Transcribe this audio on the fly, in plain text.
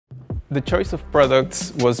The choice of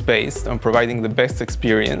products was based on providing the best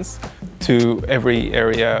experience to every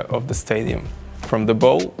area of the stadium, from the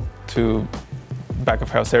bowl to back of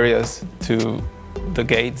house areas to the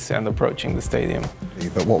gates and approaching the stadium.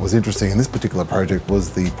 But what was interesting in this particular project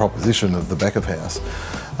was the proposition of the back of house.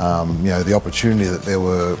 The opportunity that there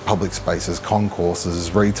were public spaces,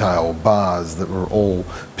 concourses, retail, bars that were all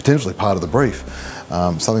potentially part of the brief.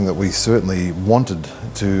 Something that we certainly wanted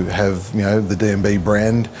to have, the D&B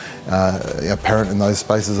brand apparent in those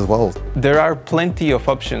spaces as well. There are plenty of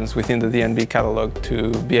options within the D&B catalogue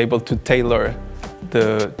to be able to tailor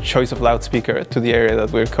the choice of loudspeaker to the area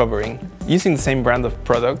that we're covering. Using the same brand of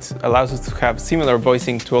products allows us to have similar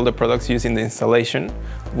voicing to all the products used in the installation,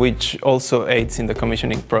 which also aids in the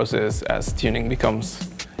commissioning process as tuning becomes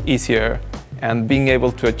easier, and being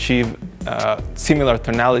able to achieve similar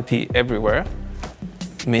tonality everywhere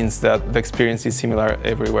means that the experience is similar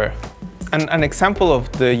everywhere. An example of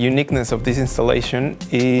the uniqueness of this installation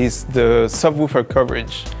is the subwoofer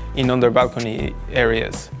coverage in under-balcony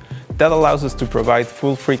areas. That allows us to provide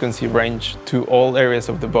full frequency range to all areas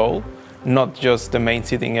of the bowl, not just the main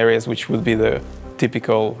seating areas, which would be the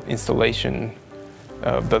typical installation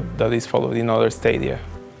that is followed in other stadia.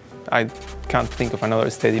 I can't think of another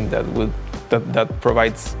stadium that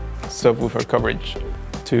provides subwoofer coverage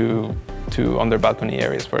to under-balcony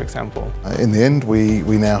areas, for example. In the end,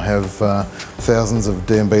 we now have thousands of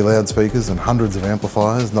D&B loudspeakers and hundreds of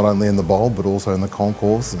amplifiers, not only in the bowl, but also in the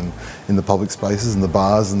concourse and in the public spaces and the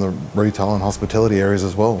bars and the retail and hospitality areas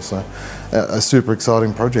as well. So a super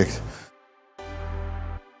exciting project.